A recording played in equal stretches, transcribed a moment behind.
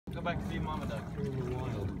go back and see Mama Duck. In the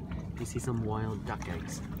wild. You see some wild duck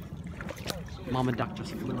eggs. Mama Duck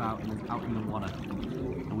just flew out and is out in the water.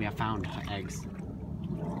 And we have found her eggs.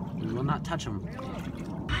 We will not touch them.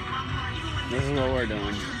 This is what we're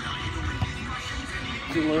doing.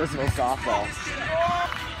 Louisville softball.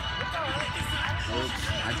 Oops,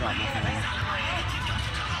 I dropped my phone.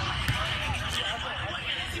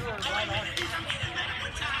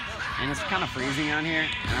 And it's kind of freezing out here,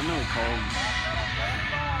 and I'm really cold.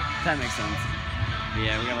 If that makes sense. But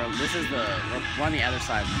yeah, this is we're on the other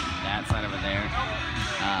side, that side over there.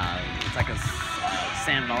 It's like a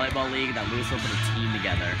sand volleyball league that Louisville put a team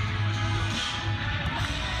together.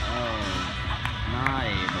 Oh, not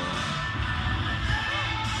able.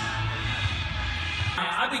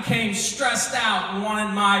 I became stressed out and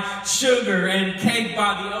wanted my sugar and cake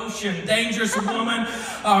by the ocean. Dangerous women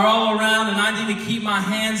are all around and I need to keep my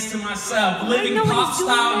hands to myself. Living pop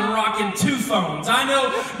style and rocking 2 phones. I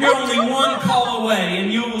know you're only 1 call away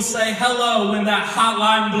and you will say hello when that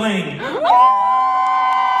hotline bling.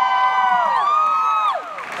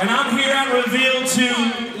 And I'm here at Reveal to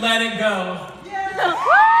let it go.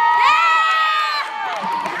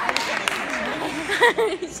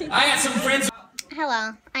 I got some friends.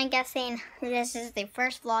 Hello, I'm guessing this is the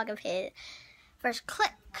first vlog of his first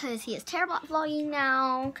clip because he is terrible at vlogging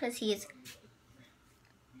now because he is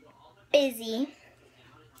busy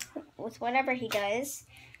with whatever he does.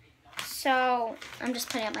 So I'm just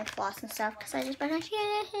putting up my floss and stuff because I just brushed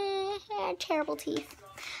my terrible teeth.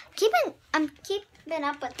 I'm keeping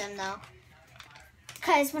up with them though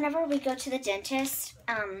because whenever we go to the dentist,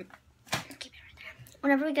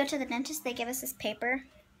 whenever we go to the dentist, they give us this paper.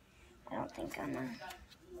 I don't think I'm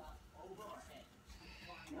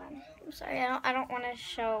sorry, I don't want to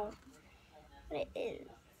show what it is.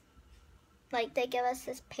 Like, they give us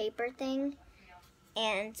this paper thing,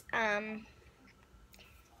 and,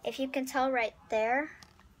 if you can tell right there,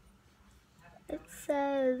 it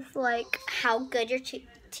says, like, how good your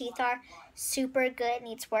teeth are, super good,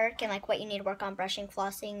 needs work, and, like, what you need to work on brushing,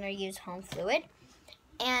 flossing, or use home fluid.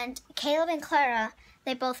 And Caleb and Clara,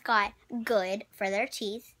 they both got good for their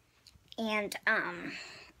teeth. And,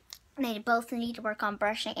 they both need to work on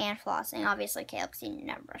brushing and flossing. Obviously, Caleb, because he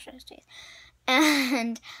never brushes his teeth.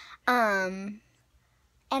 And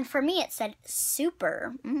for me, it said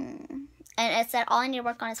super. And it said all I need to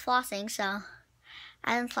work on is flossing, so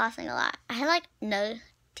I've been flossing a lot. I had, like, no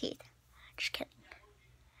teeth. Just kidding.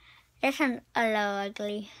 It sounds a little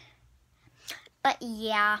ugly. But,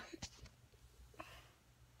 yeah.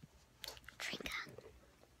 Trinka.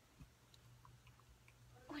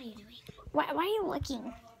 What are you doing? Why are you looking?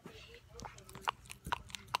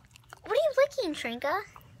 What are you licking, Trinka?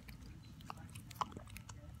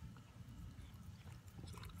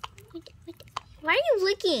 Why are you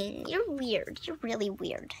licking? You're weird. You're really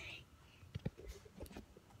weird.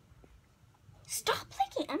 Stop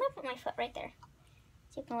licking. I'm gonna put my foot right there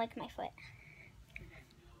so you can lick my foot.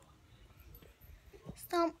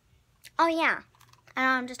 So, oh yeah.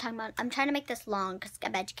 I'm just talking about, I'm trying to make this long because I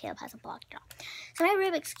bet Caleb hasn't blocked it off. So my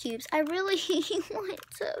Rubik's Cubes, I really want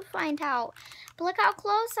to find out. But look how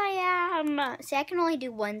close I am. See, I can only do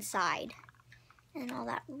one side. And all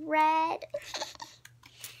that red.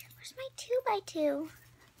 Where's my 2x2?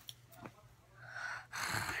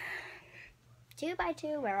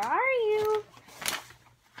 2x2, where are you?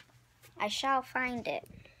 I shall find it.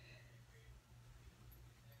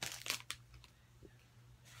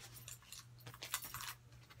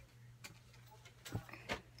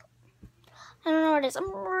 I don't know what it is.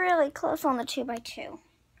 I'm really close on the 2x2.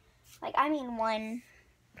 Like, I mean 1.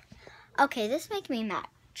 Okay, this makes me mad.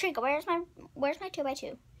 Trinka, where's my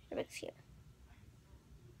 2x2? Rubik's Cube.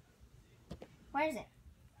 Where is it?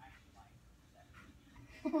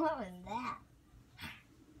 What was that?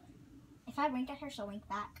 If I wink at her, she'll wink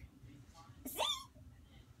back. See?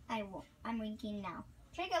 I will. I'm winking now.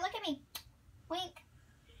 Trinka, look at me. Wink.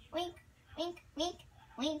 Wink. Wink. Wink.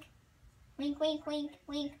 Wink. Wink. Wink. Wink.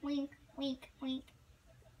 Wink. Wink. Wink, wink,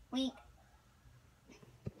 wink.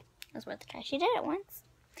 It was worth a try. She did it once.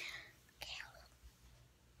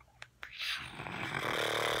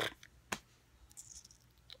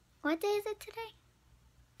 What day is it today?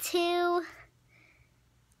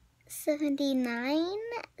 2/79,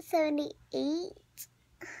 78.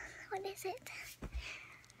 What is it?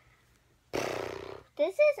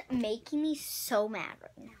 This is making me so mad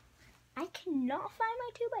right now. I cannot find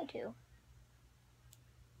my 2x2.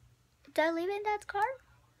 Did I leave it in Dad's car?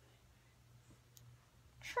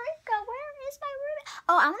 Trinka, where is my Rubik?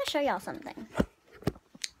 Oh, I want to show y'all something.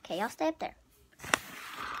 Okay, y'all stay up there.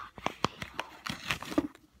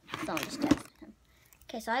 Someone just texted him.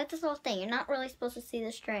 Okay, so I have this little thing. You're not really supposed to see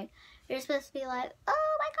the string. You're supposed to be like,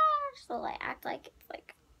 oh my gosh. So like act like it's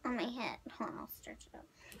like on my head. Hold on, I'll stretch it up.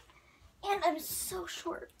 And I'm so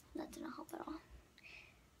short. That didn't help at all.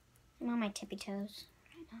 I'm on my tippy toes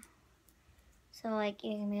right now. So like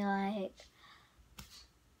you can be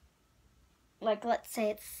like let's say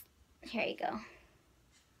it's, here you go.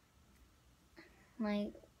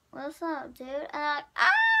 Like, what's up, dude? And I'm like, ah!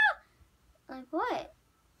 Like, what?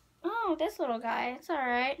 Oh, this little guy. It's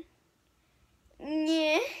alright.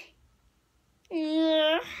 Yeah.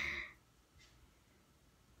 Yeah.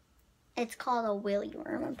 It's called a willy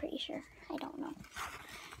worm, I'm pretty sure. I don't know.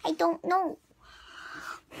 I don't know.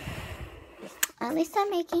 At least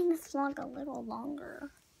I'm making this vlog a little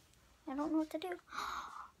longer. I don't know what to do.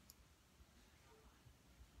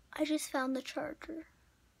 I just found the charger.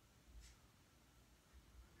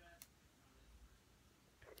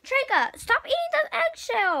 Trika, stop eating the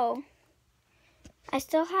eggshell. I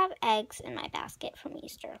still have eggs in my basket from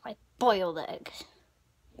Easter, like boiled eggs.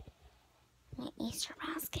 My Easter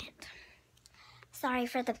basket. Sorry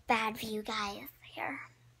for the bad view, guys, here.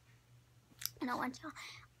 I don't want y'all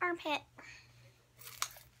armpit.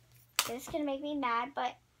 This is gonna make me mad,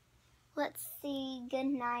 but let's see. Good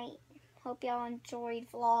night. Hope y'all enjoyed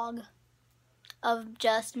vlog of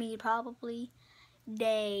just me, probably.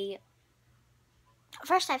 Day.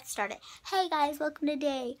 First I have to start it. Hey guys, welcome to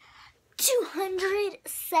day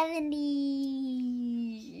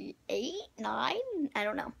 278, 9? I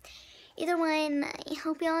don't know. Either one, I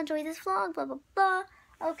hope y'all enjoy this vlog, blah, blah, blah.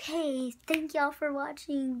 Okay, thank y'all for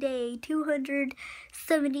watching day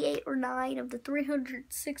 278 or 9 of the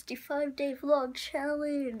 365-day vlog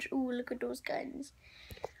challenge. Ooh, look at those guns.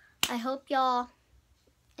 I hope y'all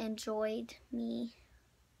enjoyed me.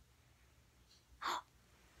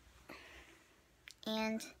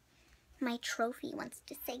 And my trophy wants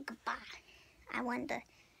to say goodbye. I won the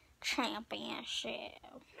championship.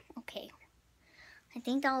 Okay. I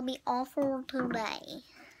think that'll be all for today,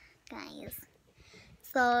 guys.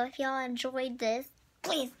 So if y'all enjoyed this,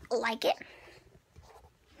 please like it.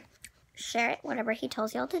 Share it, whatever he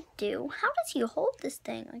tells y'all to do. How does he hold this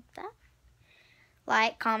thing like that?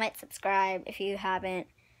 Like, comment, subscribe if you haven't.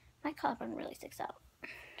 My collarbone really sticks out. I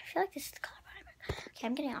feel like this is the collarbone. Okay,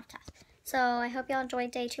 I'm getting off task. So I hope y'all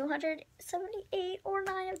enjoyed day 278 or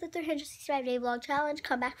 9 of the 365-day vlog challenge.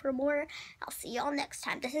 Come back for more. I'll see y'all next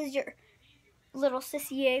time. This is your little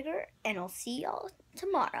Sissy Yeager, and I'll see y'all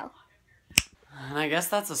tomorrow. And I guess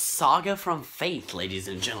that's a saga from Faith, ladies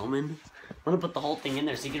and gentlemen. I'm gonna put the whole thing in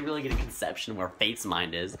there so you can really get a conception of where Faith's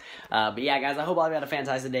mind is. But yeah, guys, I hope all of you had a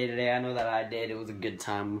fantastic day today. I know that I did. It was a good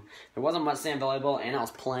time. There wasn't much sand volleyball, and I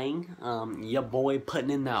was playing. Your boy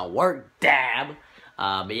putting in that work, dab.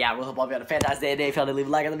 But yeah, we hope all of you had a fantastic day today. If y'all did, leave a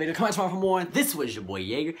like on the video, comment tomorrow for more. This was your boy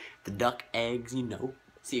Yeager, the duck eggs, you know.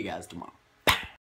 See you guys tomorrow.